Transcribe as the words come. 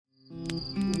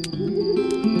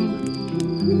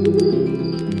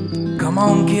Come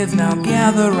on, kids, now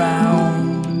gather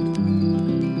round.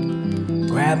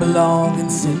 Grab along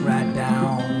and sit right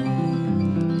down.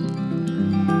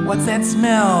 What's that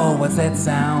smell? What's that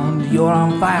sound? You're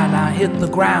on fire, now hit the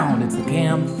ground. It's the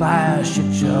Campfire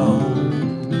Shit Show.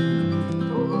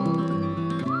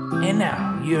 And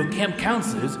now, your camp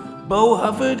counselors, Bo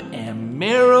Hufford and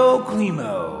Meryl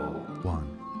Climo.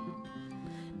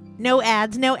 No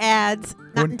ads, no ads.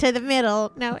 Not into the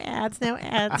middle. No ads, no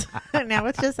ads. Now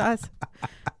it's just us.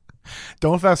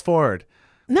 Don't fast forward.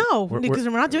 No, because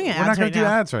we're not doing ads. We're not going right to do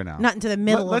now. ads right now. Not into the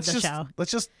middle of the show.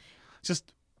 Let's just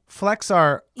flex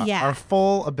our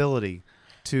full ability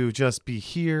to just be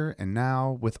here and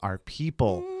now with our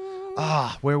people.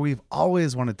 Where we've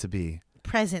always wanted to be.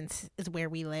 Presence is where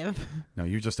we live. No,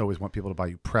 you just always want people to buy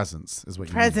you presents is what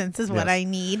you Presence need. is what I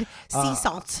need. Sea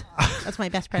salt. That's my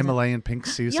best present. Himalayan pink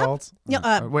sea salt?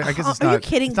 Yeah, wait, I guess it's are not. you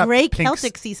kidding? It's not Gray pink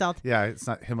Celtic sea salt. Yeah, it's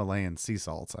not Himalayan sea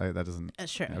salt. That doesn't.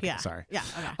 Sure. Okay, yeah. Sorry. Yeah.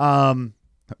 Okay.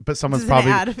 But someone's This is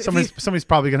an probably ad. somebody's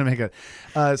probably going to make it.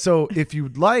 So if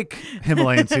you'd like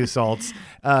Himalayan sea salts,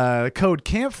 code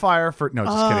campfire for just kidding.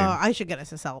 I should get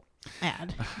us a salt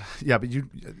ad. Yeah, but you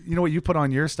know what you put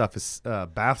on your stuff is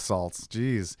bath salts.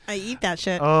 Jeez. I eat that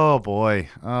shit. Oh boy.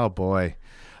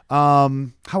 How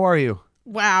are you?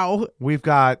 Wow. We've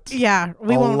got We a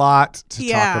won't. lot to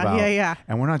talk about. Yeah.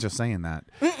 And we're not just saying that.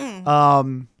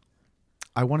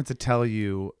 I wanted to tell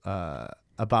you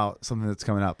about something that's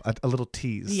coming up, a little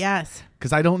tease. Yes.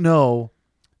 Because I don't know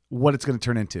what it's going to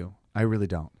turn into. I really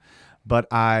don't. But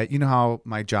you know how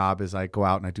my job is I go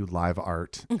out and I do live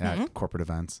art at corporate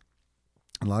events.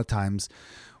 A lot of times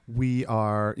we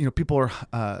are, people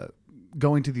are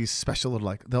going to these special little,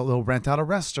 like they'll rent out a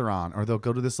restaurant or they'll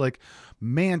go to this like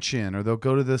mansion or they'll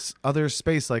go to this other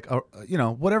space, like,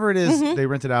 whatever it is, they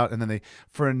rent it out. And then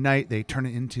for a night, they turn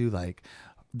it into like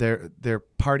their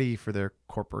party for their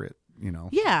corporate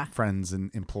friends and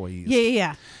employees.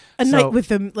 Yeah. A night with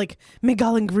the like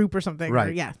McGowan Group or something. Right.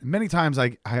 Or, yeah. Many times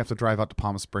I have to drive out to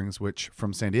Palm Springs, which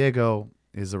from San Diego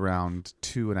is around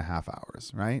 2.5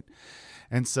 hours. Right.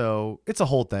 And so it's a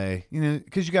whole day,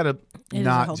 because you got to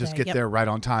not just get there right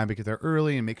on time, but get there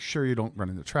early and make sure you don't run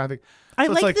into traffic. I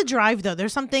like the drive though.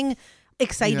 There's something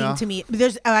exciting to me.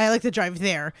 I like the drive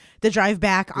there. The drive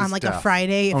back on like a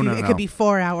Friday, it could be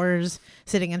 4 hours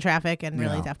sitting in traffic and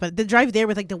really tough. But the drive there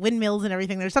with like the windmills and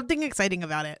everything, there's something exciting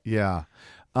about it. Yeah.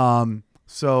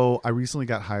 So I recently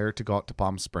got hired to go out to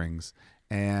Palm Springs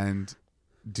and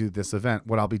do this event.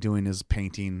 What I'll be doing is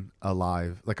painting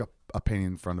like a painting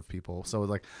in front of people. So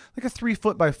like a 3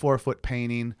 foot by 4 foot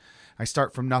painting. I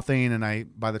start from nothing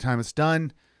and by the time it's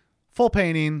done, full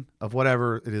painting of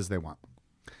whatever it is they want.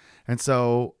 And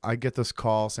so I get this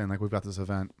call saying like, we've got this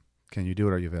event. Can you do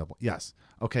it? Are you available? Yes.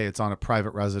 Okay. It's on a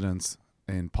private residence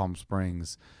in Palm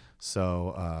Springs.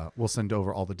 So we'll send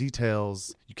over all the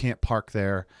details. You can't park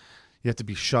there. You have to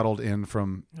be shuttled in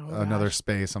from another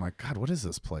space. I'm like, God, what is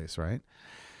this place? Right.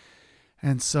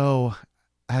 And so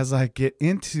as I get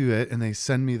into it and they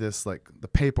send me this, like the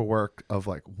paperwork of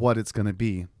like what it's going to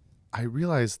be, I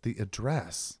realize the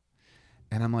address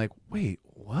and I'm like, wait,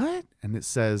 what? And it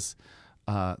says,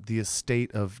 the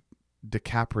estate of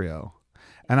DiCaprio.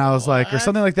 And I was like, or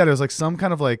something like that. It was like some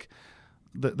kind of like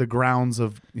the grounds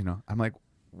of, I'm like,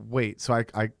 wait. So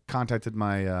I contacted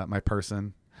my, my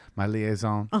person, my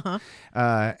liaison,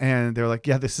 and they're like,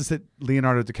 yeah, this is at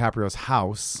Leonardo DiCaprio's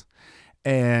house.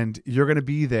 And you're going to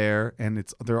be there. And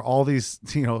there are all these,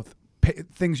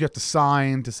 things you have to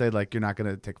sign to say like, you're not going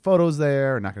to take photos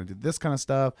there or not going to do this kind of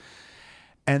stuff.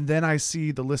 And then I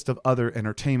see the list of other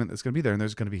entertainment that's going to be there. And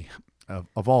there's going to be,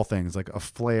 of all things, like a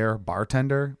flair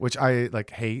bartender, which I like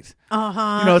hate. It's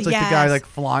like the guy like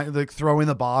flying, like throwing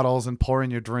the bottles and pouring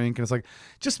your drink. And it's like,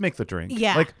 just make the drink.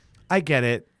 Yeah. Like, I get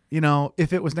it.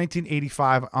 If it was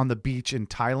 1985 on the beach in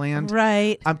Thailand,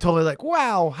 right? I'm totally like,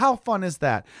 wow, how fun is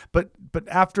that? But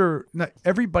after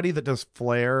everybody that does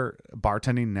flair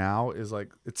bartending now is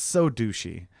like, it's so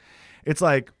douchey. It's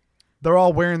like they're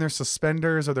all wearing their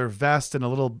suspenders or their vest and a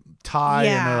little tie,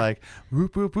 and they're like,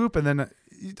 whoop whoop whoop, and then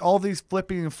all these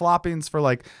flipping and floppings for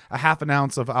like a half an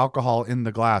ounce of alcohol in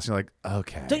the glass. You're like,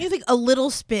 okay. Don't you think a little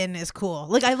spin is cool?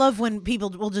 Like I love when people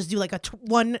will just do like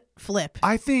one flip.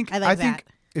 I think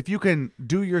if you can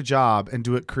do your job and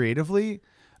do it creatively,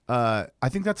 I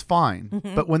think that's fine.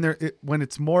 But when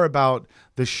it's more about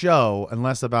the show and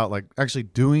less about like actually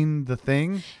doing the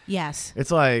thing, yes,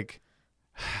 it's like,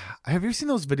 have you seen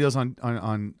those videos on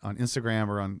Instagram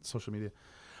or on social media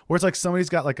where it's like somebody's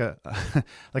got like a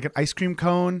like an ice cream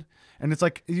cone. And it's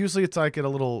like, usually it's like at a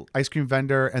little ice cream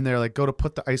vendor and they're like, go to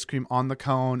put the ice cream on the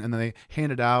cone and then they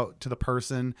hand it out to the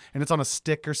person and it's on a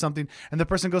stick or something. And the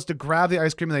person goes to grab the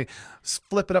ice cream and they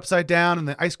flip it upside down and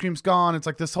the ice cream's gone. It's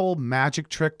like this whole magic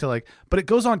trick to like, but it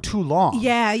goes on too long.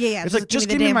 Yeah. It's like, just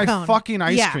give me my fucking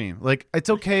ice cream. Like, it's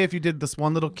okay if you did this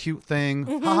one little cute thing.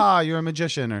 Haha, you're a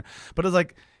magician. But it's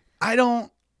like,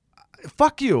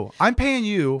 fuck you. I'm paying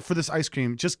you for this ice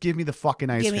cream. Just give me the fucking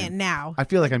ice cream. Give me it now. I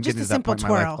feel like I'm getting to that point in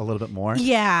my life a little bit more.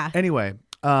 Yeah. Anyway.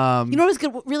 You know what was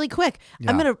good? Really quick. Yeah.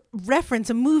 I'm going to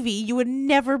reference a movie you would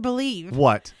never believe.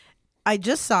 What? I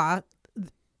just saw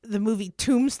the movie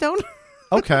Tombstone.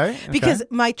 Okay. Because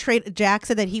my Jack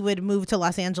said that he would move to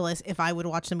Los Angeles if I would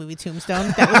watch the movie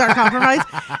Tombstone. That was our compromise.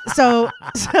 So,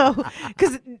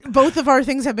 because both of our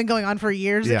things have been going on for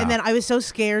years, and then I was so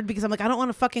scared because I'm like, I don't want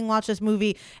to fucking watch this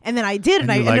movie, and then I did,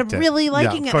 and I ended up really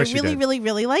liking it. I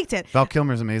really liked it. Val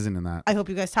Kilmer's amazing in that. I hope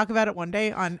you guys talk about it one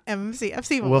day on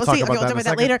MCFC. We'll talk see. About we'll talk about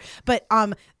that later. But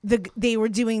they were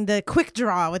doing the quick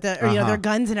draw with their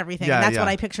guns and everything. Yeah, that's what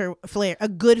I picture. Flair, a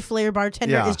good Flair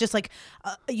bartender is just like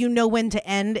you know when to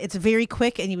end. It's very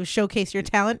quick, and you showcase your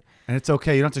talent. And it's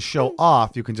okay. You don't have to show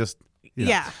off. You can just.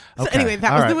 Yeah. So anyway,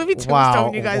 that was the movie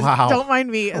Tombstone, you guys. Don't mind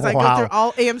me as I go through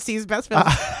all AMC's best films.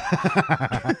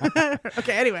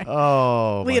 Okay, anyway.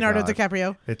 Oh, Leonardo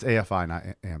DiCaprio. It's AFI, not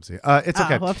AMC. It's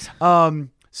okay. Whoops.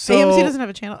 So AMC doesn't have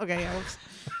a channel. Okay, yeah, whoops.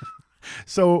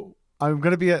 So I'm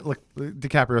going to be at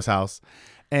DiCaprio's house,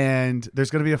 and there's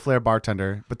going to be a Flair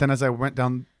bartender. But then as I went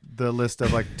down the list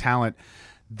of talent,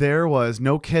 there was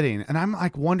no kidding. And I'm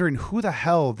wondering who the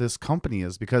hell this company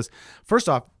is, because first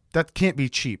off, that can't be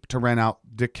cheap to rent out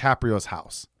DiCaprio's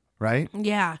house, right?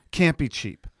 Yeah. Can't be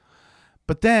cheap.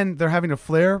 But then they're having a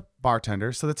Flair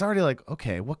bartender. So that's already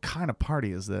okay, what kind of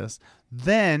party is this?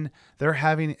 Then they're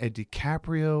having a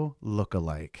DiCaprio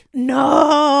lookalike.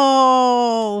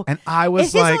 No. And I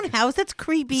was his own house. That's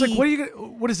creepy. It's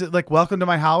what is it? Welcome to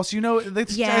my house? This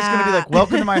guy's going to be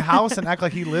welcome to my house and act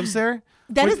like he lives there?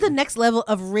 That is the next level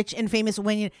of rich and famous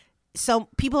so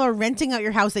people are renting out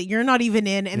your house that you're not even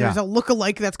in, and there's a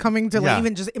lookalike that's coming to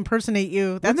even just impersonate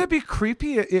you. Wouldn't that be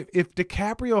creepy if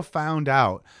DiCaprio found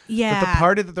out that the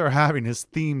party that they're having is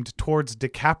themed towards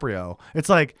DiCaprio? It's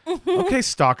like, okay,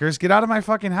 stalkers, get out of my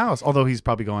fucking house. Although he's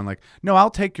probably going no, I'll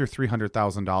take your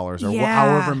 $300,000 or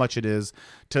however much it is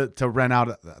to rent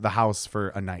out the house for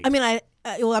a night. I mean,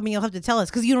 you'll have to tell us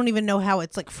because you don't even know how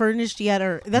it's furnished yet,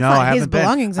 or that's not his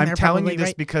belongings in there. I'm telling probably, you this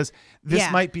right? because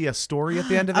this might be a story at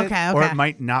the end of it, or it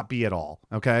might not be at all.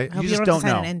 Okay, you just don't know.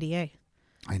 Sign an NDA.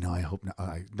 I know. I hope not.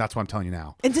 That's what I'm telling you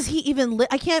now. And does he even?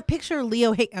 I can't picture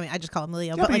Leo. I just call him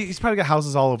Leo. Yeah, but he's probably got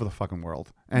houses all over the fucking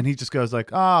world, and he just goes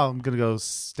I'm gonna go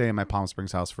stay in my Palm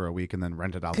Springs house for a week and then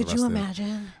rent it out. Could you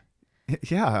imagine?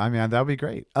 Yeah, I mean that would be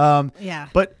great. Yeah.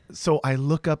 But so I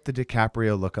look up the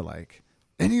DiCaprio lookalike.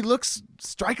 And he looks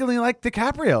strikingly like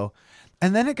DiCaprio.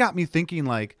 And then it got me thinking,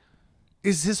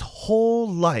 is his whole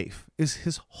life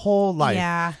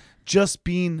just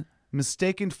being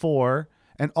mistaken for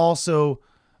and also,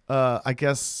 I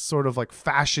guess, sort of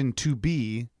fashion to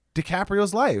be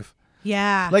DiCaprio's life?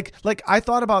 Yeah. Like I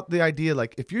thought about the idea,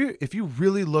 if you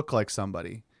really look like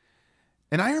somebody.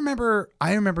 And I remember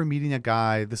meeting a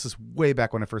guy, this is way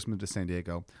back when I first moved to San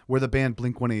Diego, where the band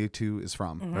Blink-182 is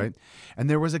from, right? And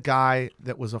there was a guy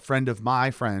that was a friend of my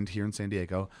friend here in San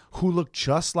Diego who looked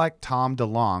just like Tom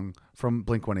DeLonge from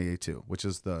Blink-182, which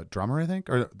is the drummer, I think,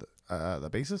 or the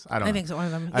bassist? I don't know. I think so, one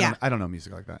of them. I don't know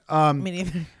music like that. Me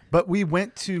neither. But we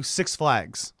went to Six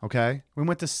Flags, okay? We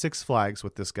went to Six Flags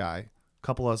with this guy, a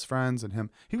couple of his friends and him.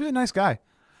 He was a nice guy,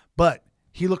 but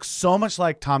he looked so much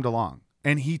like Tom DeLonge.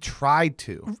 And he tried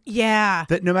to. Yeah.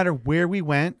 That no matter where we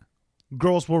went,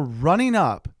 girls were running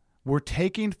up, were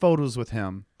taking photos with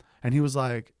him. And he was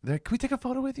like, can we take a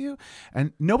photo with you?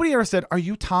 And nobody ever said, are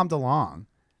you Tom DeLonge?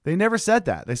 They never said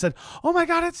that. They said, oh my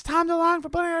God, it's Tom DeLonge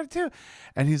from Blink-182.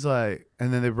 And he's like,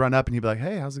 and then they'd run up and he'd be like,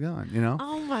 hey, how's it going? You know?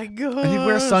 Oh my God. And he'd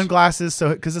wear sunglasses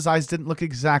because his eyes didn't look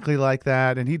exactly like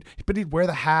that. And he'd wear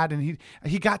the hat and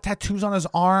he got tattoos on his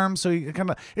arm. So he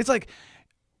kind of, it's like,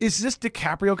 is this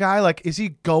DiCaprio guy, is he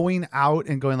going out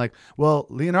and going well,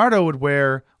 Leonardo would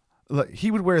wear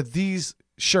these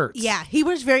shirts. Yeah, he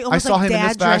wears very almost I saw him dad in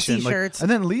this fashion. dressy shirts. And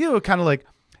then Leo kind of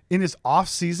in his off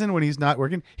season when he's not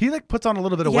working, he puts on a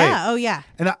little bit of weight. Yeah, oh yeah.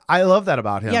 And I love that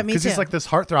about him. Yeah, me too. Because he's this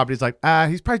heartthrob. He's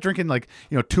he's probably drinking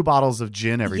 2 bottles of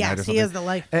gin every night or something. Yes, he is the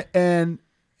life. And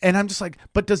I'm just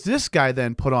but does this guy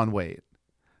then put on weight?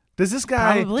 Does this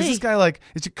guy,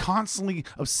 is he constantly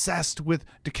obsessed with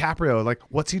DiCaprio?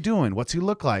 What's he doing? What's he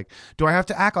look like? Do I have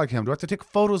to act like him? Do I have to take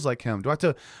photos like him? Do I have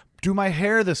to do my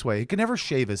hair this way. He can never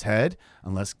shave his head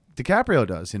unless DiCaprio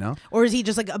does, you know? Or is he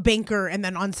just like a banker and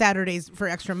then on Saturdays for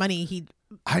extra money he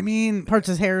parts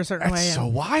his hair a certain way? That's so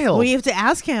wild. Well, you have to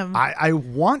ask him. I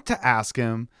want to ask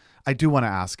him. I do want to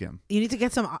ask him. You need to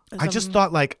get some I just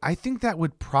thought, like, I think that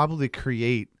would probably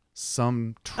create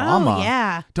some trauma. Oh,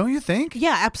 yeah. Don't you think?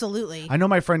 Yeah, absolutely. I know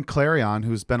my friend Clarion,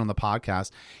 who's been on the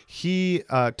podcast, he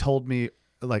told me,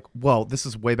 like, well, this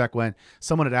is way back when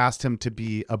someone had asked him to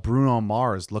be a Bruno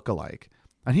Mars lookalike,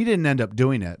 and he didn't end up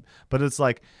doing it. But it's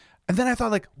like, and then I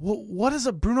thought, like, well, what does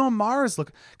a Bruno Mars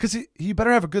look? Because he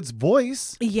better have a good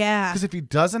voice. Yeah. Because if he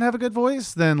doesn't have a good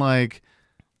voice, then, like,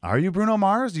 are you Bruno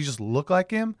Mars? Do you just look like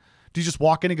him? Do you just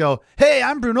walk in and go, hey,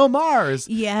 I'm Bruno Mars?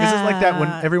 Yeah. Is it like that when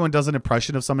everyone does an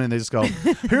impression of someone and they just go,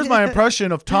 here's my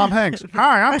impression of Tom Hanks.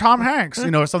 Hi, I'm Tom Hanks.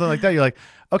 You know, or something like that. You're like,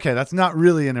 okay, that's not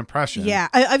really an impression. Yeah.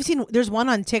 I've seen, there's one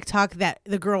on TikTok that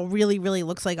the girl really, really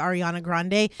looks like Ariana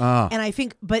Grande. And I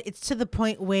think, but it's to the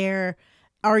point where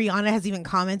Ariana has even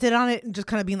commented on it and just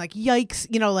kind of being like, yikes,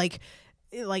 you know, like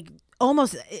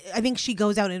almost, I think she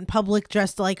goes out in public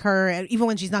dressed like her, and even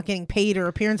when she's not getting paid or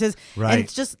appearances. Right. And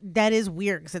it's just, that is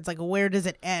weird because it's like, where does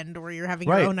it end where you're having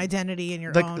your own identity and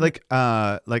your own.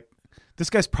 Like this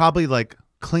guy's probably like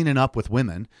cleaning up with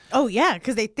women. Oh, yeah.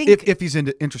 Because they think. If he's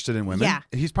interested in women. Yeah.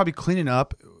 He's probably cleaning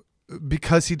up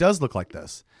because he does look like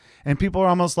this. And people are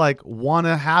almost like want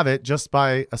to have it just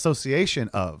by association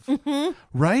of,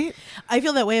 right? I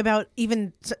feel that way about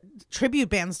even tribute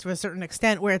bands to a certain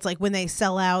extent, where it's like when they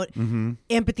sell out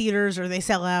amphitheaters or they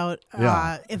sell out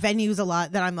venues a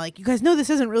lot, that I'm like, you guys know this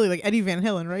isn't really like Eddie Van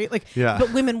Halen, right? Like,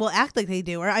 but women will act like they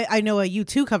do. Or I know a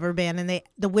U2 cover band, and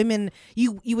the women,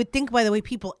 you would think by the way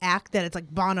people act that it's like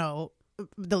Bono,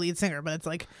 the lead singer, but it's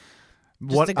like.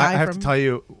 What I have to tell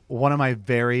you, one of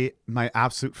my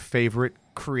absolute favorite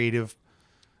creative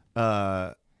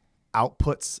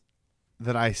outputs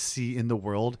that I see in the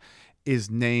world is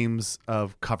names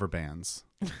of cover bands.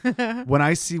 When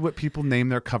I see what people name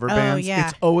their cover bands,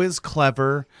 it's always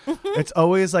clever. It's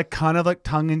always like kind of like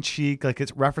tongue in cheek, like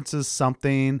it references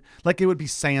something. Like it would be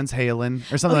Sans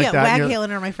Halen or something like that. Wag Halen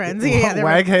are my friends.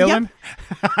 Wag Halen?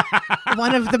 Yep.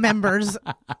 One of the members.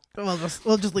 We'll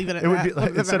just leave it at that. It would be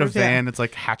like, instead of van, it's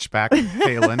like hatchback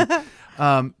Halen.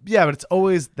 But it's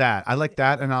always that. I like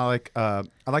that, and I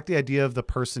like the idea of the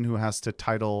person who has to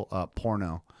title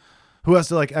porno, who has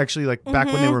to like actually like back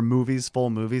when they were movies, full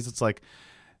movies. It's like,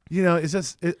 you know,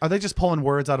 are they just pulling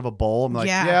words out of a bowl? I'm like,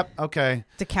 yep, okay.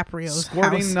 DiCaprio's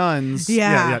squirting house. nuns.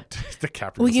 Yeah.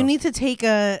 DiCaprio. Well, you need to take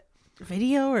a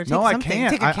video or take something. I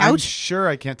can't. Take a couch. I'm sure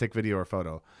I can't take video or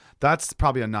photo. That's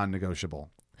probably a non-negotiable.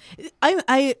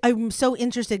 I'm so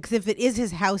interested because if it is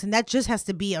his house, and that just has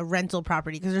to be a rental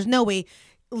property, because there's no way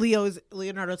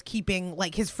Leonardo's keeping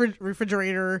like his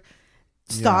refrigerator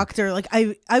stocked or like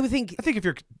I would think. I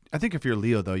think if you're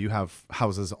Leo though, you have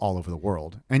houses all over the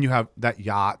world, and you have that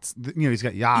yachts. You know, he's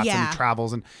got yachts and he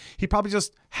travels, and he probably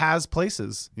just has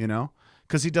places. You know,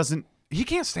 because he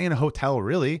can't stay in a hotel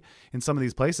really in some of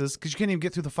these places because you can't even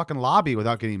get through the fucking lobby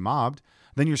without getting mobbed.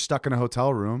 Then you're stuck in a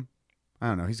hotel room. I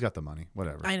don't know. He's got the money.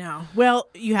 Whatever. I know. Well,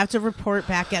 you have to report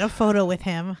back, get a photo with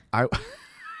him.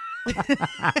 This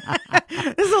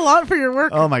is a lot for your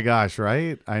work. Oh my gosh,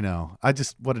 right? I know.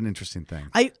 What an interesting thing.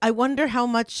 I wonder how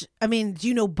much, I mean, do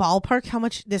you know ballpark how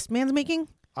much this man's making?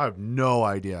 I have no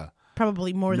idea.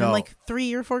 Probably more than like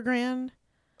 $3 or $4 grand.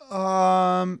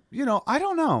 You know, I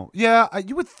don't know. Yeah,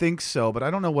 you would think so, but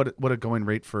I don't know what a going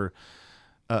rate for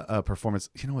a performance.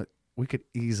 You know what? We could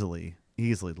easily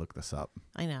look this up.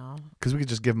 I know. Because we could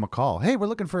just give him a call. Hey, we're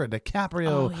looking for a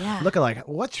DiCaprio lookalike.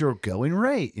 What's your going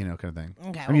rate? You know, kind of thing.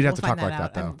 Okay. I mean, you'd have to talk like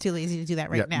that, though. I'm too lazy to do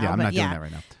that right now. Yeah, I'm not doing that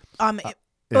right now.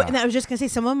 And I was just going to say,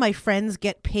 some of my friends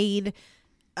get paid.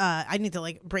 I need to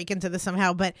like break into this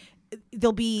somehow, but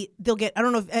they'll get, I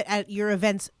don't know if at your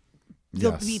events,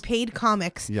 they'll be paid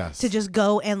comics to just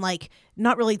go and like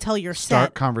not really tell your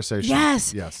start conversation.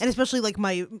 Yes. And especially like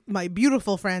my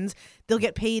beautiful friends, they'll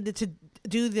get paid to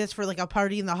do this for like a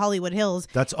party in the Hollywood Hills.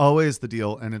 That's always the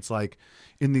deal. And it's like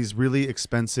in these really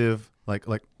expensive, like,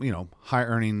 you know, high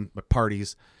earning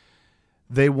parties,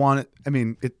 they want it. I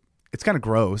mean, it's kind of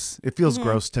gross. It feels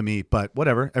gross to me, but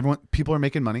whatever. People are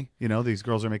making money. You know, these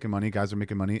girls are making money, guys are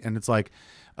making money. And it's like,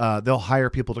 they'll hire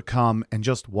people to come and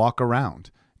just walk around.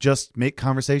 Just make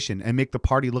conversation and make the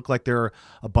party look like there are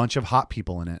a bunch of hot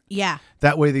people in it. Yeah.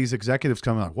 That way these executives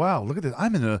come like, wow, look at this.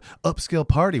 I'm in an upscale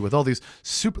party with all these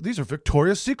these are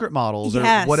Victoria's Secret models or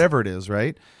whatever it is,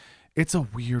 right? It's a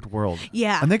weird world.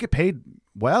 Yeah. And they get paid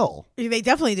well. They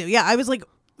definitely do. Yeah. I was like,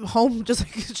 home just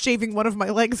like shaving one of my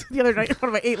legs the other night, one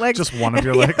of my 8 legs. Just one of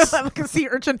your legs? I'm like a sea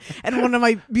urchin. And one of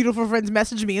my beautiful friends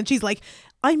messaged me and she's like,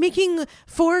 I'm making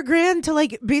 $4,000 to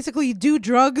like basically do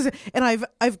drugs, and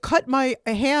I've cut my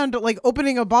hand like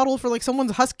opening a bottle for like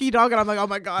someone's husky dog, and I'm like, oh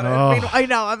my God. I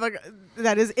know. I'm like,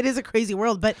 it is a crazy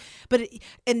world, but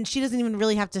and she doesn't even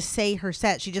really have to say her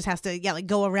set. She just has to like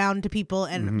go around to people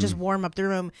and just warm up the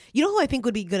room. You know who I think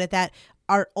would be good at that?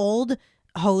 Our old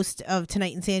host of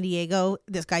Tonight in San Diego,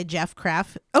 this guy Jeff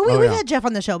Kraft. We've had Jeff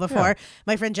on the show before. Yeah.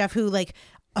 My friend Jeff, who like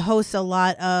hosts a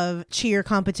lot of cheer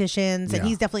competitions, and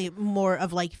he's definitely more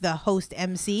of like the host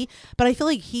MC, but I feel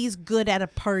like he's good at a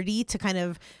party to kind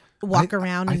of walk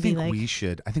around and be like,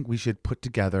 I think we should put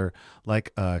together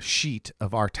like a sheet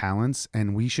of our talents,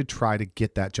 and we should try to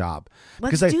get that job.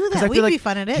 Let's do that. We'd be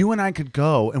fun at it. You and I could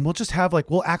go, and we'll just have like,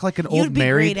 we'll act like an old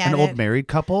married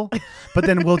couple, but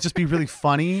then we'll just be really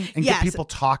funny and get people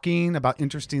talking about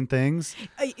interesting things.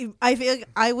 I feel like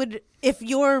I would, if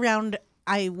you're around,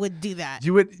 I would do that.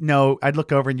 You would? No, I'd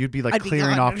look over and you'd be like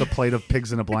clearing off the plate of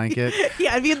pigs in a blanket.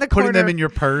 Yeah, I'd be in the corner. Putting them in your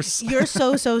purse. You're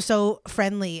so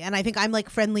friendly. And I think I'm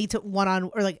like friendly to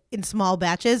or like in small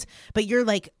batches, but you're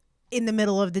like in the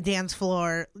middle of the dance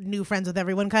floor, new friends with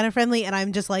everyone kind of friendly. And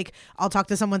I'm just like, I'll talk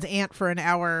to someone's aunt for an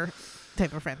hour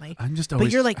type of friendly. I'm just always.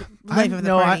 But you're like life of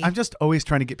the party. I'm just always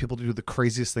trying to get people to do the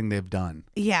craziest thing they've done.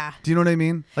 Yeah. Do you know what I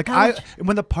mean? Like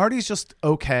when the party's just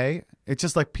okay, it's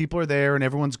just like people are there and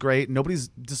everyone's great. And nobody's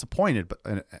disappointed, but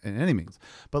in any means.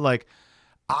 But like,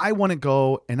 I want to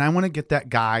go and I want to get that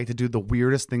guy to do the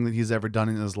weirdest thing that he's ever done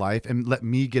in his life and let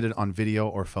me get it on video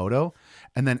or photo.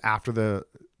 And then after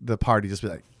the party, just be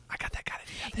like, I got that guy to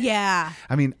do that thing. Yeah.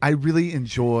 I mean, I really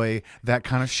enjoy that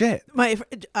kind of shit.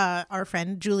 Our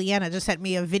friend Juliana just sent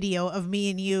me a video of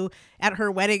me and you at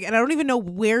her wedding, and I don't even know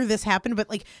where this happened, but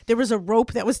like there was a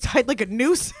rope that was tied like a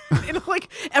noose, and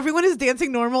like everyone is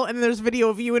dancing normal, and there's video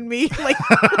of you and me like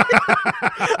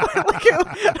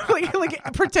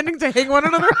like pretending to hang one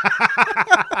another,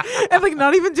 and like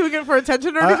not even doing it for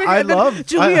attention or anything.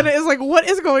 Juliana is like, what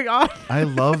is going on? I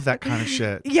love that kind of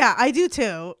shit. Yeah, I do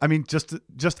too. I mean, just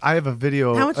I have a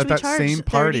video at that same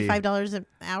party. $35 an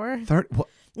hour.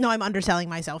 No, I'm underselling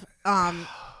myself.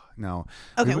 No.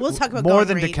 Okay, we'll talk about more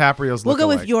than rate. DiCaprio's. We'll go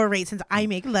with your rate since I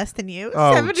make less than you.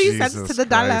 70 cents to the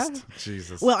dollar.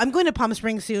 Jesus. Well, I'm going to Palm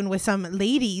Springs soon with some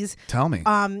ladies. Tell me.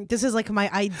 This is like my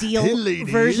ideal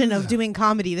version of doing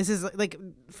comedy. This is like,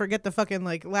 forget the fucking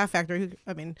like Laugh Factory.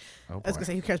 I mean, I was gonna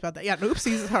say, who cares about that? Yeah,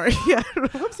 oopsies. Sorry. Yeah,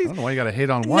 oopsies. I don't know why you got to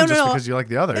hate on one because you like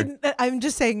the other. And I'm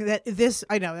just saying that this.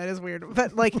 I know that is weird,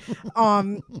 but like,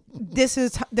 this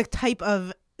is the type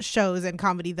of shows and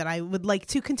comedy that I would like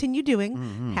to continue doing.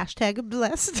 #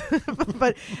 blessed.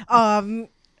 But I'm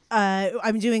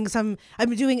doing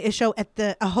a show at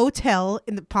a hotel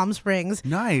in the Palm Springs.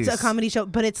 Nice. It's a comedy show,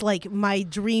 but it's like my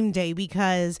dream day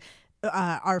because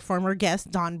our former guest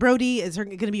Dawn Brody is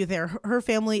going to be there. Her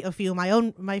family, a few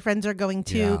of my friends are going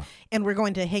too, and we're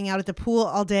going to hang out at the pool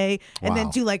all day and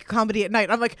then do like comedy at night.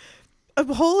 I'm like, a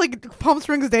whole like Palm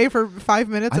Springs day for 5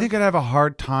 minutes. I think I'd have a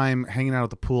hard time hanging out at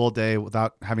the pool all day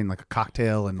without having like a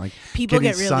cocktail and like people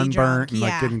getting get really sunburnt drunk. And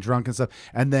like getting drunk and stuff,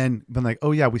 and then been like,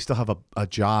 oh yeah, we still have a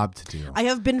job to do. I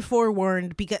have been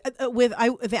forewarned because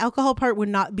the alcohol part would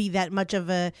not be that much of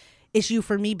a issue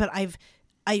for me, but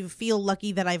I feel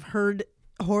lucky that I've heard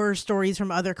horror stories from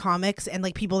other comics and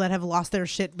like people that have lost their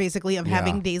shit basically of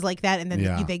having days like that, and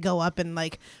then they go up and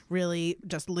like really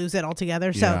just lose it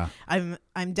altogether. So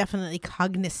I'm definitely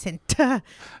cognizant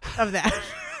of that.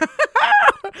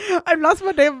 I've lost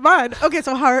my damn mind. Okay,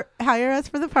 so hire us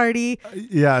for the party.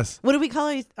 Yes. What do we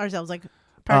call ourselves? Like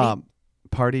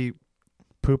party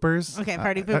poopers. Okay,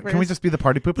 party poopers. Can we just be the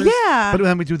party poopers? Yeah. But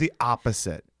then we do the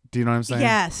opposite. Do you know what I'm saying?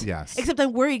 Yes. Except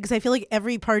I'm worried because I feel like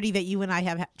every party that you and I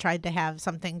have tried to have,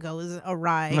 something goes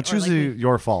awry. It's usually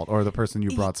your fault or the person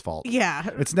you brought's fault. Yeah.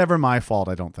 It's never my fault,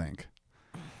 I don't think.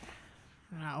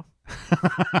 No.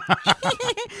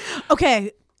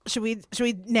 Okay. Should we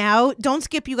now? Don't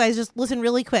skip, you guys. Just listen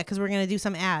really quick because we're going to do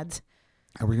some ads.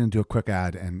 Are we going to do a quick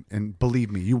ad? And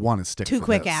believe me, you want to stick 2 for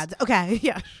quick this. ads. Okay.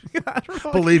 Yeah.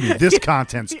 Believe me, this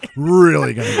content's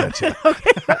really going to get you.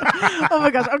 Okay. Oh my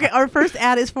gosh. Okay. Our first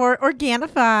ad is for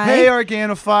Organifi. Hey,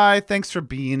 Organifi. Thanks for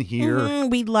being here.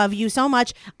 We love you so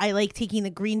much. I like taking the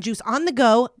green juice on the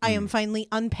go. I am finally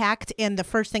unpacked, and the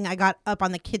first thing I got up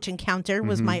on the kitchen counter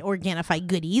was my Organifi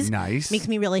goodies. Nice. Makes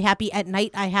me really happy. At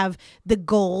night, I have the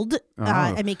gold.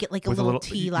 I make it like a little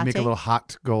tea latte. Make a little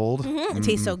hot gold. It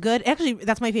tastes so good. Actually,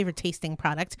 that's my favorite tasting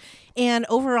product. And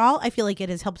overall, I feel like it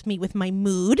has helped me with my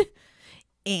mood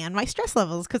and my stress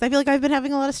levels because I feel like I've been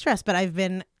having a lot of stress, but I've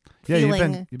been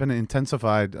feeling. You've been in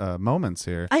intensified moments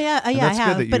here. I that's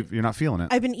have. good that you're not feeling it.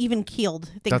 I've been even keeled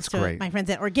thanks that's to great. my friends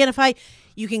at Organifi.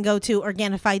 You can go to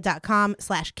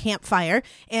Organifi.com/campfire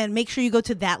and make sure you go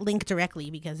to that link directly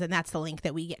because then that's the link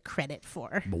that we get credit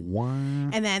for.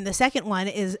 And then the second one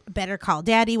is Better Call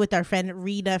Daddy with our friend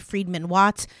Rita Friedman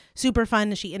Watts. Super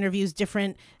fun. She interviews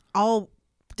all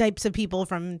types of people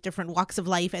from different walks of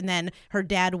life, and then her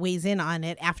dad weighs in on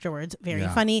it afterwards. Very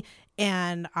funny.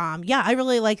 And I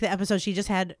really like the episode. She just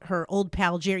had her old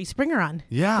pal Jerry Springer on.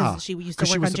 Yeah, she used to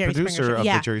work on Jerry Springer. She was the producer of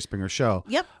the Jerry Springer show.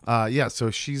 Yep. So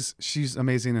she's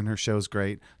amazing and her show's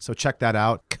great. So check that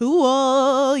out.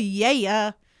 Cool.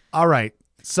 Yeah. All right.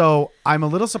 So I'm a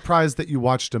little surprised that you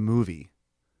watched a movie.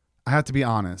 I have to be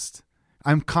honest.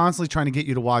 I'm constantly trying to get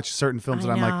you to watch certain films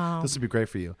that I'm like, this would be great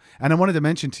for you. And I wanted to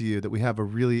mention to you that we have a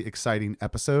really exciting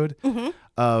episode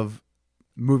of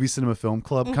Movie Cinema Film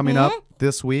Club coming up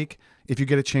this week. If you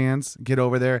get a chance, get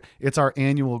over there. It's our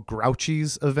annual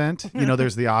Grouchies event. You know,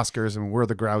 there's the Oscars and we're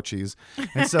the Grouchies.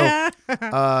 And so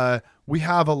we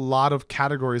have a lot of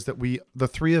categories that the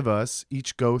three of us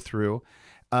each go through.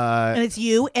 And it's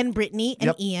you and Brittany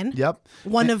and Ian. Yep.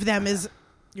 One of them is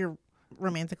your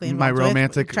romantically involved. My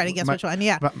romantic. Try to guess which one.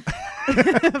 Yeah.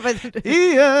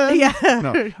 Ian.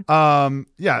 Yeah. No.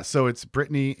 So it's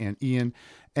Brittany and Ian,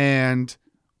 and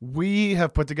we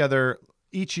have put together.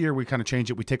 Each year we kind of change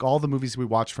it. We take all the movies we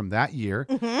watched from that year.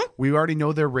 We already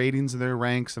know their ratings and their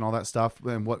ranks and all that stuff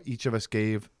and what each of us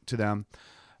gave to them.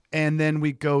 And then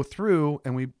we go through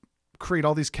and we create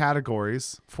all these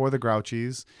categories for the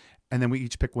Grouchies, and then we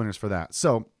each pick winners for that.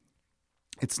 So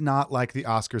it's not like the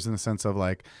Oscars in the sense of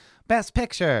like Best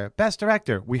Picture, Best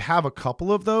Director. We have a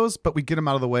couple of those, but we get them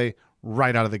out of the way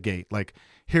right out of the gate. Like,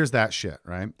 here's that shit,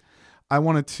 right? I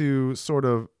wanted to sort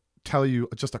of tell you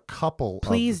just a couple.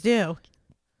 Please do.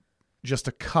 Just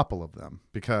a couple of them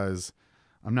because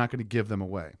I'm not going to give them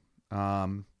away.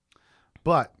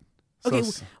 But okay,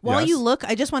 while you look,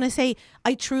 I just want to say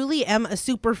I truly am a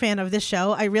super fan of this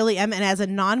show. I really am. And as a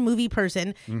non-movie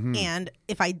person, and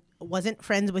if I wasn't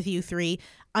friends with you three,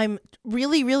 I'm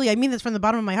really, really, I mean this from the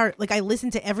bottom of my heart. Like, I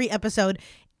listen to every episode,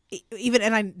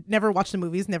 and I never watch the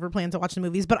movies, never plan to watch the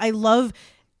movies, but I love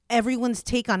everyone's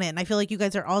take on it, and I feel like you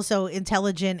guys are also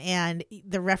intelligent, and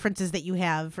the references that you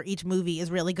have for each movie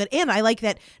is really good. And I like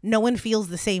that no one feels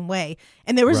the same way.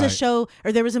 And there was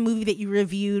a movie that you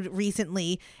reviewed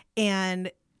recently, and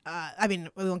I mean,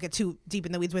 we won't get too deep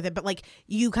in the weeds with it, but like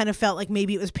you kind of felt like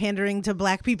maybe it was pandering to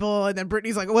black people, and then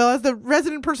Brittany's like, well, as the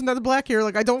resident person that's black here,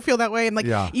 like I don't feel that way, and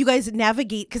like you guys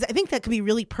navigate, because I think that could be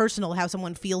really personal how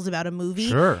someone feels about a movie.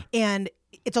 Sure. And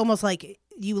it's almost like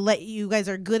you guys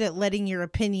are good at letting your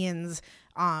opinions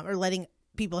or letting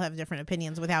people have different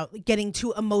opinions without getting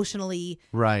too emotionally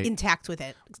intact with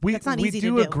it. That's not easy to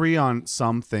do. We do agree on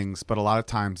some things, but a lot of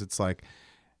times it's like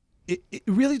it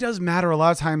really does matter a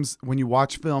lot of times when you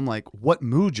watch film, like what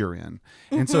mood you're in.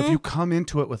 And so if you come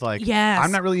into it with like,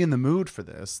 I'm not really in the mood for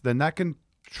this, then that can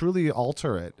truly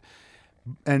alter it.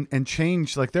 And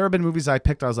change. Like, there have been movies I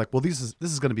picked, I was like, well, this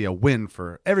is going to be a win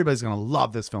for everybody's going to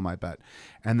love this film, I bet.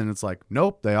 And then it's like,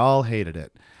 nope, they all hated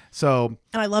it. So,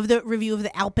 and I love the review of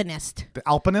The Alpinist. The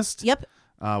Alpinist? Yep.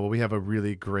 Well, we have a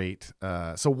really great.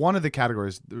 So one of the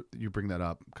categories, you bring that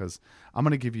up because I'm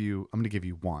going to give you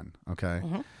one. Okay.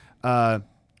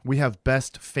 We have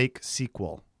Best Fake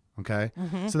Sequel. Okay.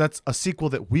 So that's a sequel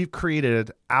that we've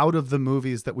created out of the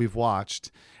movies that we've watched.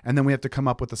 And then we have to come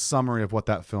up with a summary of what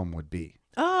that film would be.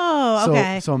 Oh,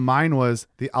 okay. So mine was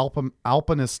The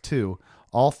Alpinist 2,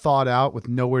 all thought out with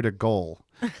nowhere to go.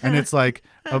 And it's like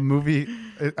a movie.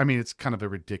 I mean, it's kind of a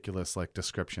ridiculous like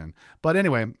description. But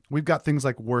anyway, we've got things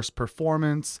like Worst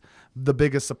Performance, The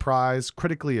Biggest Surprise,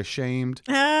 Critically Ashamed,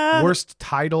 Worst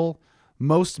Title,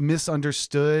 Most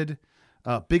Misunderstood,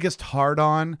 Biggest Hard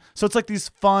On. So it's like these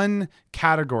fun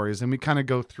categories, and we kind of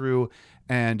go through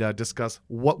and discuss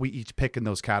what we each pick in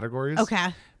those categories.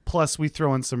 Okay. Plus, we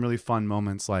throw in some really fun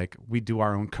moments, like we do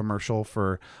our own commercial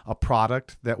for a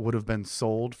product that would have been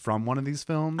sold from one of these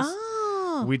films.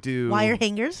 Oh. We do wire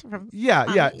hangers from.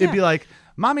 Yeah. It'd be like,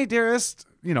 "Mommy Dearest,"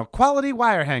 quality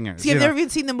wire hangers. See, I've never even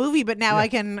seen the movie, but now I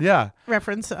can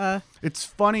reference. It's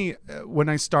funny when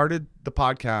I started the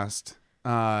podcast.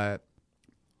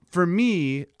 For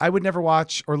me, I would never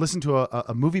watch or listen to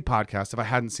a movie podcast if I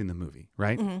hadn't seen the movie,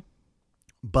 right? Mm-hmm.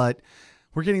 But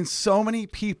we're getting so many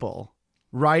people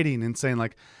writing and saying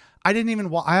like, I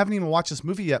haven't even watched this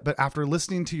movie yet, but after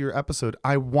listening to your episode,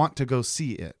 I want to go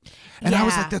see it. And I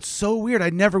was like, that's so weird. I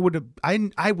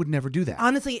would never do that.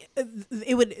 Honestly,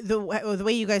 it would the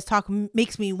way you guys talk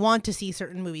makes me want to see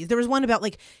certain movies. There was one about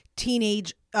like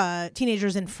teenagers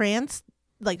in France,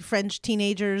 like French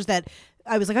teenagers that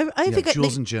I was like, I think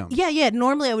Jules and Jim. Yeah.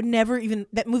 Normally, I would never even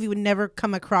that movie would never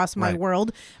come across my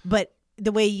world, but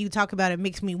the way you talk about it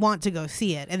makes me want to go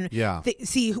see it and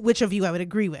see which of you I would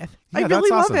agree with. Yeah, I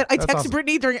really love awesome. it. I text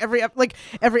Brittany during every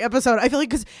episode. I feel like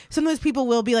because sometimes people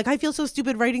will be like, I feel so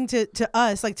stupid writing to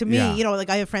us, like to me, like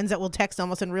I have friends that will text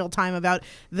almost in real time about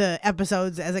the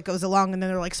episodes as it goes along, and then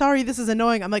they're like, sorry, this is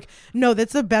annoying. I'm like, no,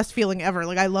 that's the best feeling ever.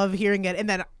 Like I love hearing it, and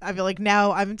then I feel like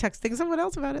now I'm texting someone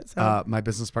else about it. So my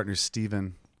business partner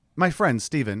Steven, my friend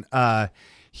Steven,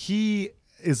 he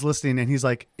is listening, and he's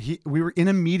like, we were in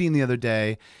a meeting the other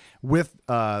day with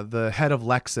the head of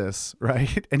Lexus,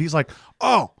 right? And he's like,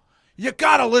 oh, you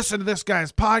gotta listen to this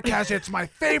guy's podcast. It's my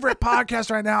favorite podcast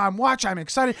right now. I'm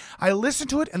excited. I listen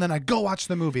to it, and then I go watch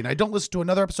the movie, and I don't listen to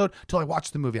another episode till I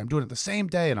watch the movie. I'm doing it the same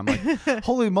day, and I'm like,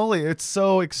 holy moly, it's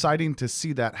so exciting to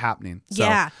see that happening. So,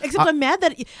 yeah, except I'm mad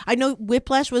that I know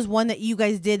Whiplash was one that you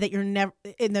guys did that you're never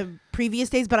in the previous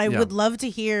days, but I would love to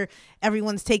hear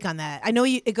everyone's take on that. I know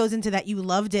it goes into that you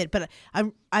loved it, but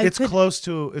it's close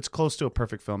to a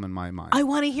perfect film in my mind. I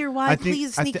want to hear why.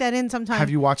 Please sneak that in sometime. Have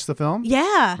you watched the film?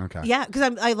 Yeah. Okay. Yeah,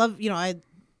 because I love,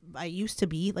 I used to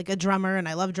be like a drummer and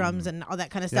I love drums and all that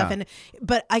kind of stuff. Yeah.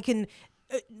 But I can,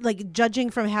 like, judging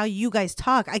from how you guys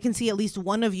talk, I can see at least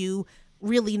one of you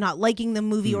really not liking the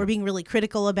movie or being really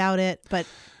critical about it. But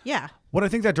yeah. What I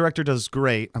think that director does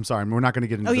great. I'm sorry, we're not going to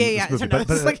get into this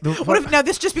movie. So what if now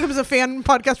this just becomes a fan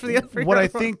podcast for the What I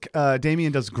think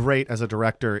Damien does great as a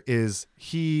director is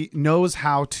he knows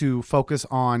how to focus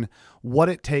on what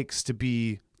it takes to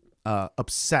be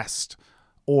obsessed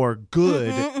or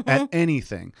good at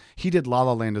anything. He did La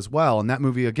La Land as well, and that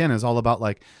movie again is all about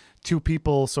like two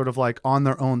people sort of like on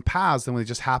their own paths, and they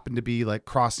just happen to be like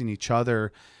crossing each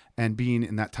other and being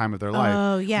in that time of their life.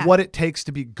 Oh, yeah. What it takes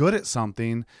to be good at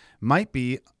something might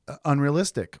be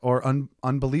unrealistic or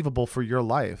unbelievable for your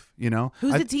life,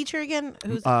 Who's the teacher again?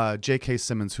 Who's J.K.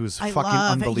 Simmons, who's fucking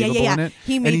love unbelievable in it.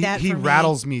 He made that he for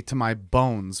rattles me to my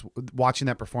bones watching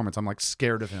that performance. I'm like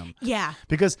scared of him. Yeah.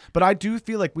 But I do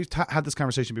feel like we've had this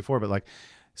conversation before, but like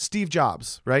Steve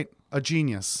Jobs, right? A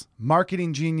genius,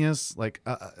 marketing genius, like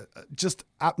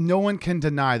no one can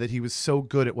deny that he was so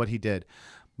good at what he did.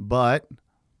 But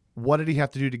what did he have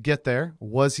to do to get there?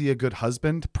 Was he a good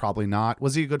husband? Probably not.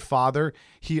 Was he a good father?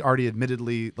 He already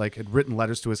admittedly had written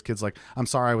letters to his kids like, I'm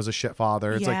sorry I was a shit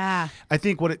father. It's like, I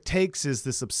think what it takes is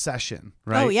this obsession,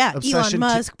 right? Oh yeah. Obsession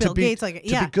Elon Musk, Bill Gates, to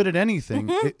be good at anything.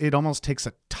 It almost takes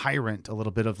a tyrant a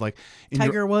little bit of like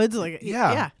Tiger Woods.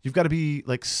 You've got to be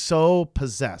like so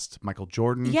possessed. Michael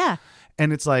Jordan. Yeah.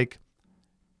 And it's like,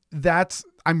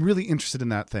 I'm really interested in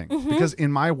that thing because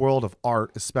in my world of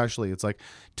art, especially, it's like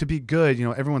to be good,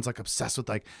 everyone's like obsessed with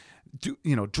like,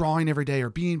 drawing every day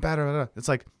or being better. Blah, blah. It's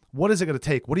like, what is it going to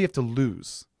take? What do you have to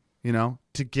lose,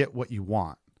 to get what you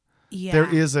want? Yeah.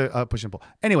 There is a push and pull.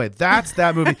 Anyway, that's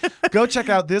that movie. Go check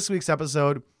out this week's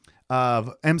episode of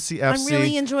MCFC. I'm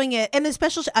really enjoying it. And the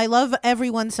special, I love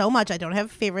everyone so much. I don't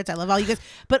have favorites. I love all you guys,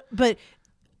 but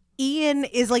Ian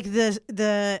is like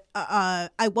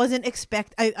I wasn't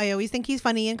I always think he's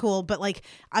funny and cool, but like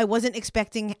I wasn't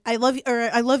expecting. I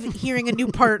love hearing a new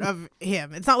part of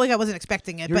him. It's not like I wasn't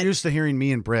expecting it. You're used to hearing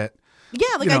me and Britt.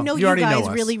 Yeah, like I know you guys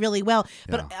really, really well.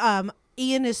 Yeah. But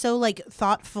Ian is so like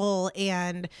thoughtful,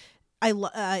 and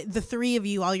the three of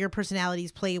you, all your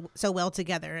personalities play so well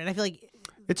together, and I feel like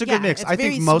it's a good mix. I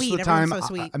think most of the time,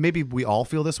 so maybe we all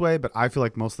feel this way, but I feel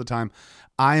like most of the time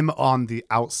I'm on the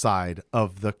outside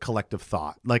of the collective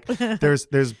thought. Like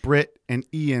there's Britt and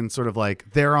Ian sort of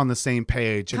like they're on the same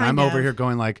page, and I'm over here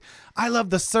going like, I love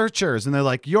The Searchers, and they're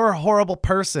like, you're a horrible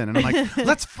person, and I'm like,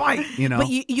 let's fight, But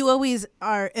you always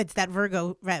are. It's that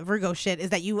Virgo shit. Is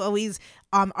that you always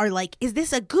are like, is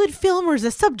this a good film or is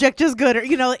the subject just good, or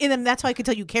and then that's how I can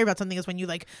tell you care about something is when you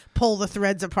like pull the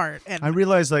threads apart. And I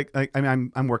realize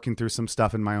I'm working through some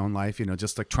stuff in my own life,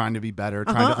 just like trying to be better,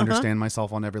 trying to understand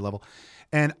myself on every level,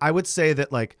 and I would say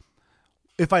that like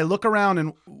if I look around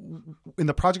and in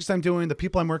the projects I'm doing, the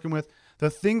people I'm working with, the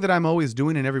thing that I'm always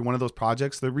doing in every one of those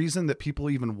projects, the reason that people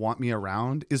even want me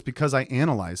around is because I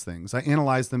analyze things. I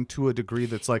analyze them to a degree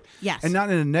that's like, yes. And not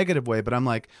in a negative way, but I'm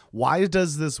like, why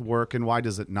does this work and why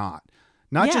does it not?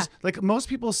 Not just like most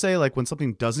people say, like when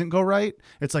something doesn't go right,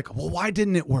 it's like, well, why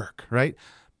didn't it work? Right.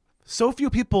 So few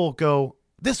people go,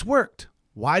 this worked.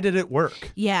 Why did it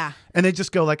work? Yeah. And they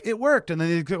just go like, it worked. And then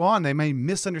they go on. They may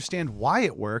misunderstand why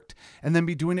it worked and then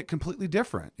be doing it completely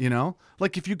different.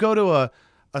 Like if you go to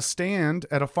a stand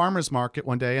at a farmer's market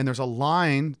one day and there's a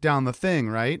line down the thing,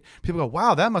 right? People go,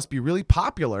 wow, that must be really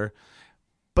popular.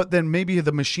 but then maybe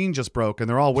the machine just broke and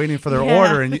they're all waiting for their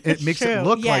order, and it makes it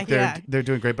look like they're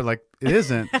doing great, but like it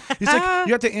isn't. He's like,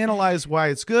 you have to analyze why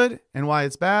it's good and why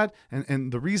it's bad,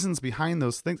 and the reasons behind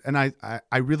those things. And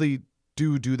I really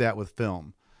do that with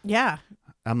film. Yeah.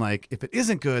 I'm like, if it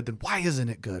isn't good, then why isn't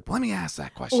it good? Let me ask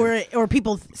that question. Or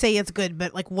people say it's good,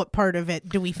 but like, what part of it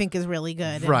do we think is really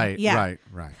good? Right.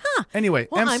 Huh. Anyway,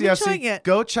 well, MCFC,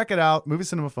 go check it out. Movie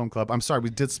Cinema Film Club. I'm sorry,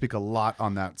 we did speak a lot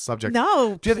on that subject.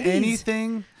 No, do you have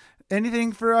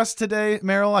anything for us today,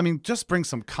 Meryl? I mean, just bring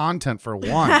some content for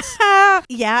once.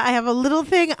 Yeah, I have a little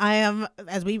thing.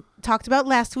 As we talked about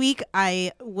last week,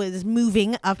 I was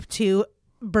moving up to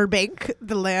Burbank,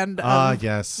 the land of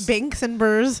Banks and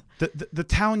Burrs. The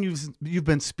town you've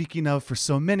been speaking of for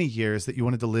so many years that you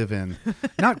wanted to live in.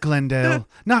 Not Glendale,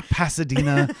 not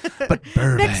Pasadena, but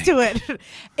Burbank. Next to it.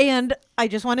 And I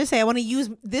just want to say, I want to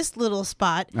use this little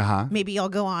spot. Maybe I'll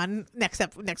go on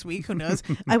next week. Who knows?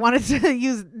 I wanted to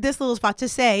use this little spot to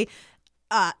say,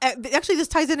 actually, this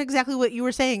ties in exactly what you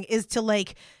were saying, is to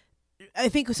like, I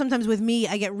think sometimes with me,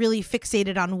 I get really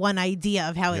fixated on one idea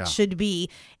of how it should be.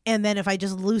 And then if I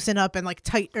just loosen up and like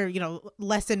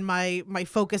lessen my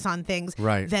focus on things,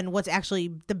 then what's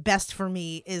actually the best for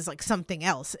me is like something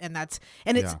else. And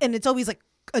it's always like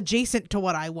adjacent to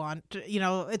what I want.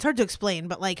 It's hard to explain,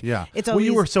 but like, it's always. Well,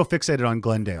 you were so fixated on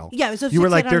Glendale. Yeah, I was so you were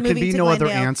like, there could be no Glendale.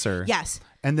 other answer. Yes.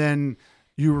 And then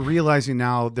you were realizing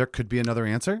now there could be another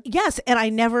answer? Yes, and I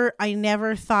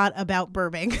never thought about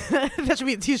Burbank. That should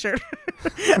be a t-shirt.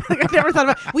 Like, I never thought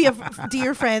about. We have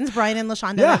dear friends, Brian and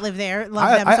LaShonda, that live there. Love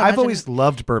them so much. I've always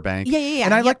loved Burbank. Yeah.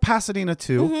 And I like Pasadena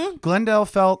too. Mm-hmm. Glendale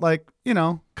felt like,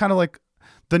 kind of like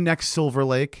the next Silver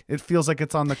Lake. It feels like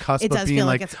it's on the cusp of being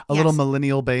like a little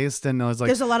millennial based. And I was like,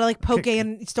 there's a lot of like poke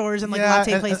and stores and like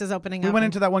latte places opening up. We went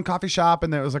into that one coffee shop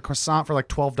and there was a croissant for like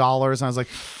 $12. And I was like,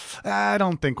 I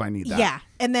don't think I need that. Yeah.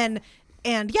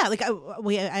 And like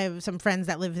I have some friends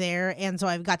that live there, and so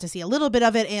I've got to see a little bit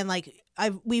of it. And like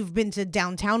we've been to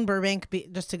downtown Burbank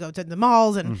just to go to the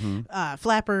malls and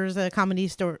Flappers, a comedy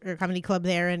store or comedy club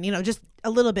there, and just a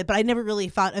little bit. But I never really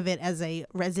thought of it as a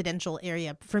residential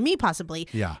area for me, possibly.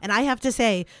 Yeah. And I have to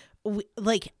say,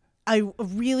 I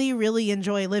really, really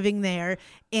enjoy living there,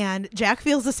 and Jack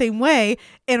feels the same way.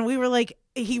 And we were like,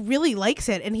 he really likes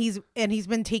it, and he's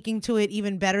been taking to it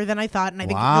even better than I thought. And I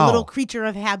think the little creature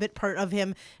of habit part of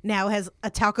him now has a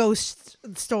taco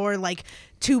store like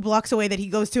 2 blocks away that he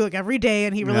goes to like every day,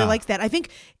 and he really likes that. I think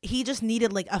he just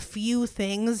needed like a few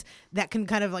things that can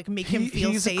kind of like make him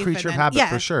feel safe. He's a creature of habit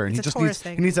for sure, and he just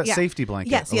needs that safety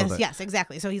blanket. Yes,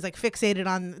 exactly. So he's like fixated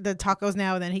on the tacos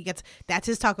now, and then that's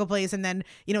his taco place, and then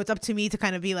it's up to me to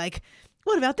kind of be like,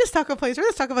 what about this taco place or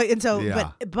this taco place? And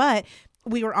so, but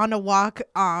we were on a walk,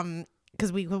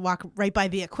 because we could walk right by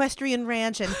the equestrian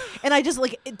ranch, and I just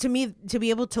like, to me, to be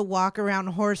able to walk around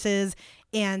horses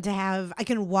and to have, I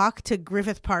can walk to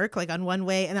Griffith Park like on one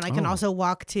way, and then I can also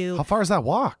walk to. How far is that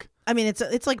walk? I mean,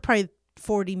 it's like probably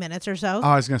 40 minutes or so. Oh,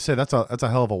 I was gonna say that's a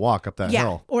hell of a walk up that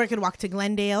hill. Or I could walk to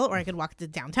Glendale, or I could walk to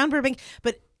downtown Burbank,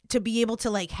 but to be able to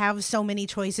like have so many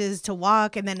choices to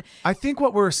walk. And then I think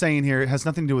what we're saying here has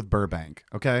nothing to do with Burbank.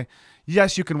 Okay.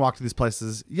 Yes, you can walk to these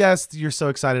places. Yes, you're so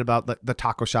excited about the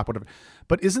taco shop, whatever.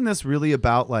 But isn't this really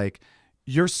about like,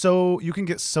 you can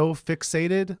get so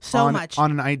fixated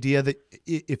on an idea that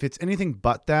if it's anything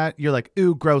but that, you're like,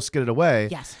 ooh, gross, get it away.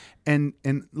 Yes. And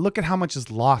look at how much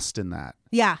is lost in that.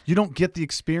 Yeah. You don't get the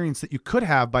experience that you could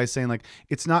have by saying like,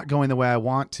 it's not going the way I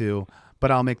want to, but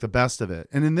I'll make the best of it.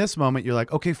 And in this moment, you're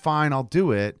like, okay, fine, I'll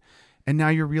do it. And now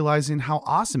you're realizing how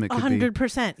awesome it could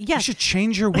 100%. be. Yes. You should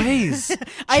change your ways.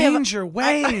 Change your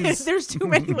ways. There's too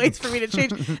many ways for me to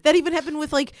change. That even happened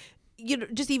with like,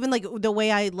 just even like the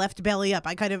way I left Belly Up.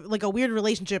 I kind of like a weird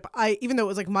relationship. Even though it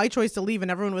was like my choice to leave and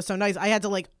everyone was so nice, I had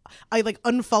to I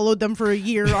unfollowed them for a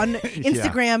year on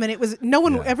Instagram, and it was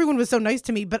everyone was so nice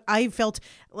to me, but I felt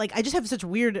like I just have such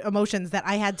weird emotions that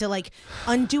I had to like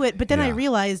undo it. But then I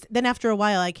realized, then after a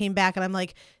while I came back and I'm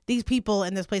like, these people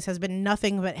in this place has been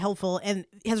nothing but helpful and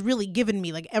has really given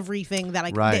me like everything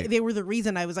that they were the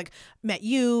reason I was like, met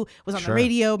you, was on the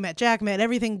radio, met Jack, met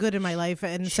everything good in my life.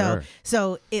 And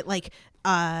so it like,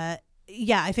 I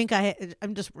think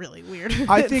I'm just really weird.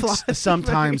 I think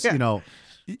sometimes,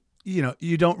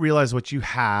 you don't realize what you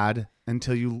had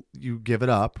until you give it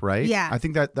up. Right. Yeah. I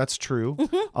think that's true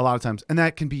a lot of times. And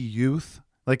that can be youth.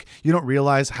 Like, you don't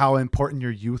realize how important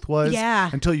your youth was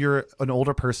until you're an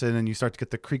older person and you start to get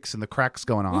the creaks and the cracks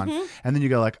going on. And then you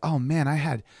go like, oh man, I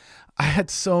had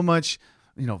so much,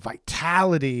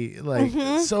 vitality, like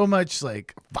so much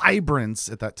like vibrance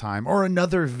at that time, or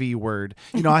another V word.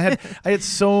 I had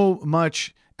so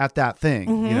much at that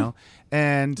thing, you know?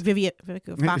 And Vivica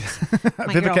Fox.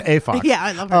 Vivica A. Fox. Yeah,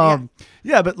 I love her.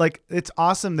 Yeah, but like it's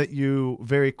awesome that you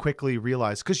very quickly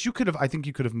realized, because I think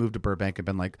you could have moved to Burbank and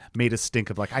been like made a stink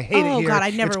of like, I hate it here. God, I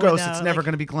never it's gross. would know. It's never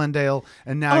going to be Glendale.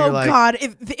 And now you're like, God,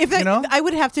 if that, I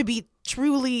would have to be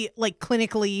truly like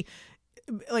clinically.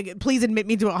 Like, please admit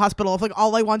me to a hospital if like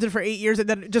all I wanted for 8 years, and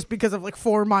then just because of like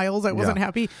 4 miles I wasn't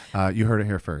happy. You heard it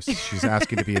here first. She's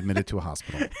asking to be admitted to a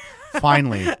hospital.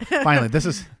 Finally, this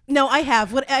is. No, I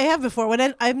have. What I have before,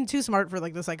 when I'm too smart for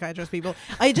like the psychiatrist people,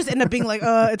 I just end up being like,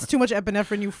 it's too much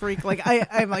epinephrine, you freak. Like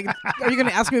I'm like, are you going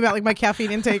to ask me about like my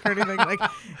caffeine intake or anything? Like,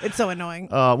 it's so annoying.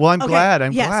 Well, I'm glad.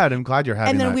 I'm glad you're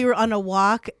having. And then that. we were on a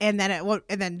walk, and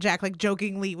then Jack like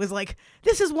jokingly was like,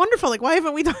 "This is wonderful. Like, why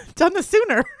haven't we done this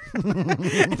sooner?"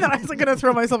 And then I was like going to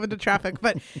throw myself into traffic,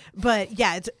 but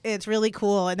yeah, it's really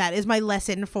cool, and that is my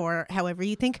lesson for however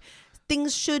you think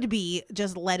things should be.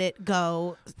 Just let it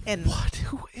go. And what?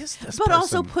 Who is this? But person?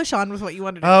 also push on with what you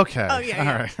want to do. Okay. Oh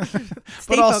yeah. All right.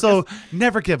 But also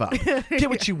never give up. Get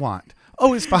what you want.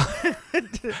 Always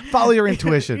follow your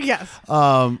intuition. Yes.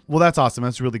 Well, that's awesome.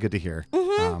 That's really good to hear.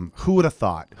 Mm-hmm. Who would have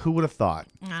thought? I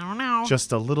don't know.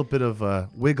 Just a little bit of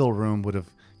wiggle room would have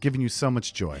given you so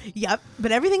much joy. Yep,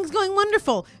 but everything's going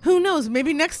wonderful. Who knows?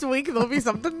 Maybe next week there'll be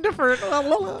something different.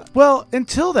 Well,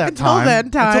 until that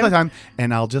time,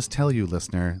 and I'll just tell you,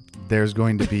 listener, there's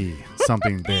going to be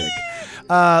something big.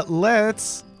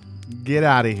 Let's get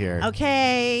out of here.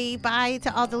 Okay, bye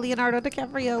to all the Leonardo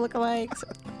DiCaprio lookalikes.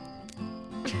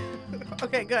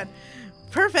 Okay, good.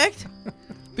 Perfect.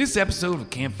 This episode of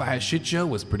Campfire Shit Show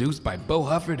was produced by Bo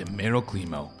Hufford and Meryl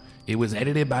Climo. It was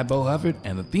edited by Bo Hufford,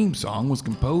 and the theme song was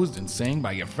composed and sang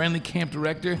by your friendly camp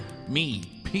director, me,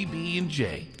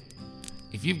 PB&J.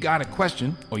 If you've got a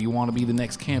question or you want to be the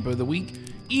next camper of the week,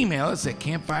 email us at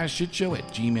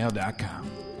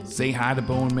campfireshitshow@gmail.com. Say hi to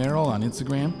Bo and Meryl on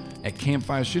Instagram at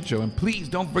Campfire Shit Show, and please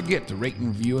don't forget to rate and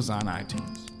review us on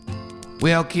iTunes.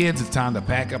 Well, kids, it's time to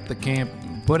pack up the camp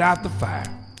and put out the fire.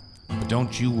 But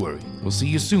don't you worry, we'll see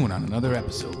you soon on another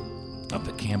episode of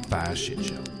the Campfire Shit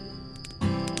Show.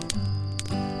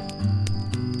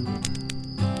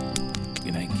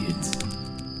 Good night, kids.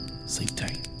 Sleep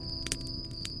tight.